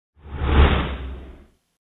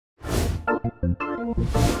My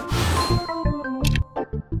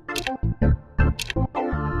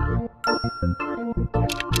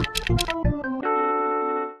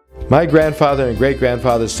grandfather and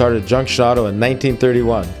great-grandfather started Junction Auto in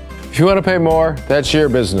 1931. If you want to pay more, that's your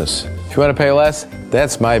business. If you want to pay less,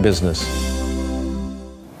 that's my business.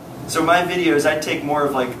 So my videos, I take more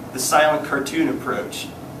of like the silent cartoon approach.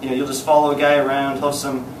 You know, you'll just follow a guy around, he'll have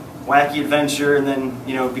some wacky adventure, and then,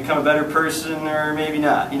 you know, become a better person, or maybe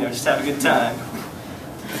not. You know, just have a good time.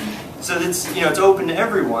 So it's, you know, it's open to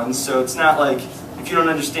everyone. So it's not like if you don't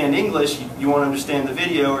understand English, you won't understand the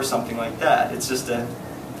video or something like that. It's just a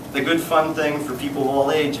good fun thing for people of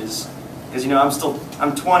all ages. Because, you know,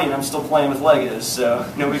 I'm 20 and I'm still playing with Legos, so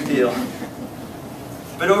no big deal.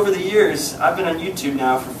 But over the years, I've been on YouTube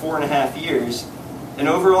now for 4.5 years, and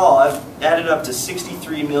overall I've added up to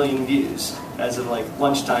 63 million views as of like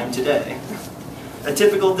lunchtime today. A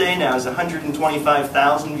typical day now is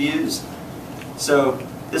 125,000 views. So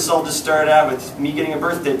this all just started out with me getting a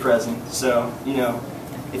birthday present. So, you know,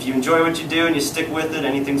 if you enjoy what you do and you stick with it,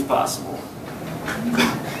 anything's possible.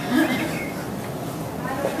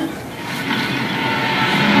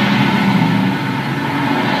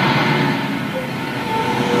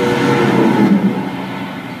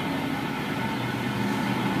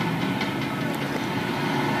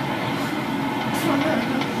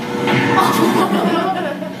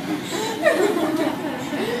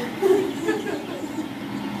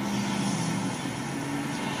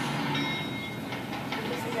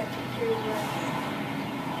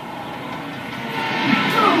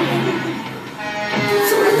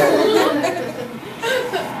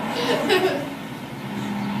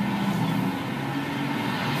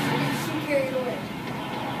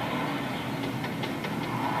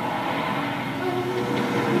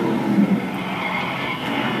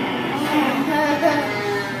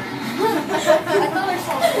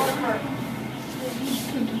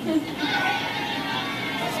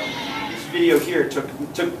 This video here took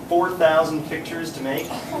 4,000 pictures to make.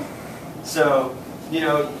 So, you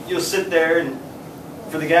know, you'll sit there and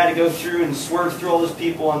for the guy to go through and swerve through all those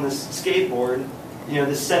people on this skateboard, you know,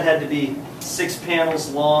 this set had to be 6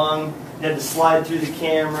 panels long. You had to slide through the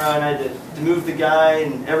camera, and I had to move the guy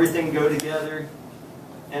and everything go together.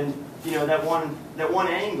 And you know, that one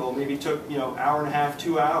angle maybe took, you know, 1.5 to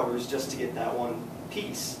 2 hours just to get that one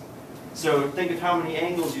piece. So think of how many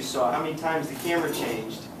angles you saw, how many times the camera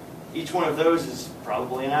changed. Each one of those is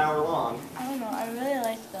probably an hour long. I don't know, I really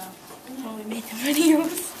liked when we made the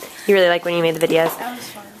videos. You really like when you made the videos? That was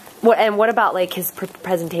fun. And what about like his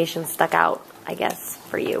presentation stuck out, I guess,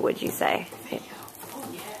 for you, would you say? Oh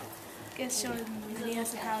yeah. I guess showed him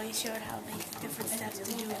videos of how he showed how the different steps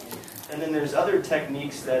to do it. And then there's other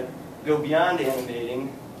techniques that go beyond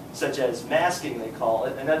animating, such as masking, they call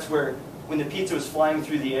it, and that's where when the pizza was flying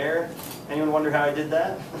through the air, anyone wonder how I did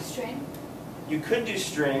that? String? You could do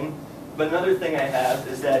string, but another thing I have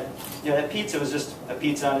is that, you know, that pizza was just a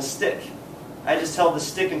pizza on a stick. I just held the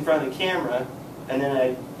stick in front of the camera, and then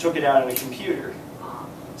I took it out on a computer.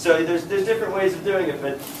 So there's different ways of doing it,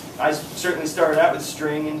 but I certainly started out with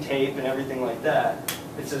string and tape and everything like that.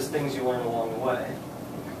 It's just things you learn along the way.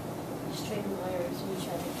 String wires each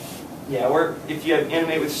other. Yeah, or if you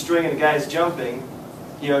animate with string and the guy's jumping,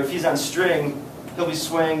 you know, if he's on string, he'll be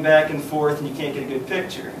swaying back and forth and you can't get a good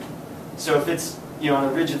picture. So if it's, you know, on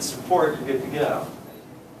a rigid support, you're good to go.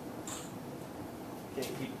 Okay,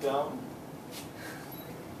 keep going.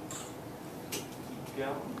 Keep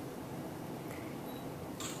going.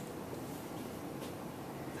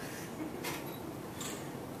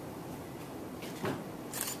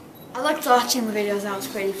 I liked watching the videos, that was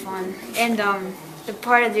pretty fun. And the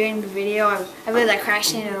part of doing the video, I really like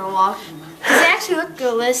crashing into the wall. Because it actually looked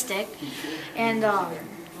realistic. And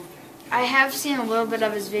I have seen a little bit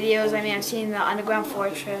of his videos. I mean, I've seen the Underground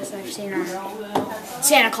Fortress, I've seen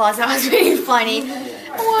Santa Claus, that was pretty funny.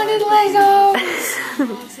 I wanted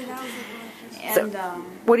Legos! And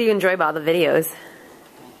what do you enjoy about the videos?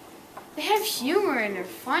 they have humor and they're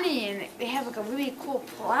funny and they have like a really cool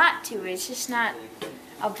plot to it. It's just not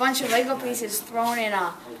a bunch of Lego pieces thrown in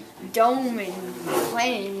a dome and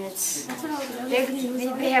playing. It's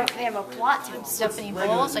they have a plot to it. Stephanie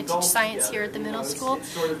Bowles. I teach science here at the middle school.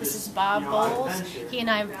 This is Bob Bowles. He and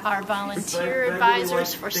I are volunteer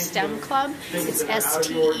advisors for STEM Club. It's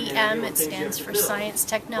S.T.E.M. It stands for Science,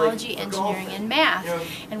 Technology, Engineering, and Math.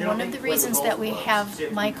 And one of the reasons that we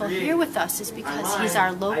have Michael here with us is because he's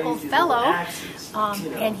our local fellow,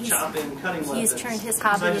 and he's turned his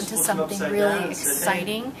hobby into something really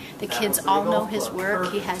exciting. The kids all know his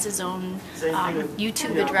work. He has his his own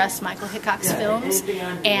YouTube address, Michael Hickox Films,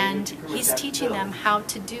 and he's teaching them how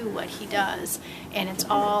to do what he does. And it's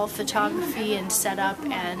all photography and setup,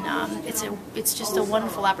 and it's just a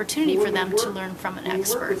wonderful opportunity for them to learn from an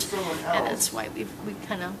expert. And that's why we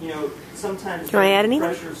kind of. Can I add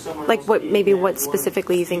anything? Like what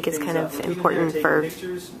specifically you think is kind of important for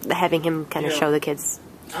having him kind of show the kids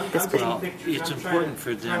this business? Well, it's important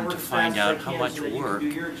for them to find out how much work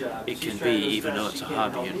it can be, even though it's a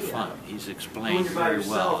hobby and fun. He's explained very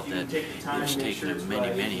well that it's taken him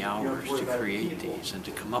many, many hours to create these, and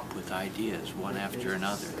to come up with ideas one after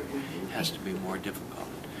another has to be more difficult.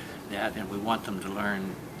 And we want them to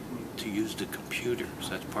learn to use the computers.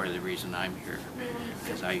 That's part of the reason I'm here,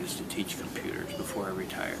 because I used to teach computers before I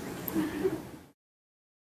retired.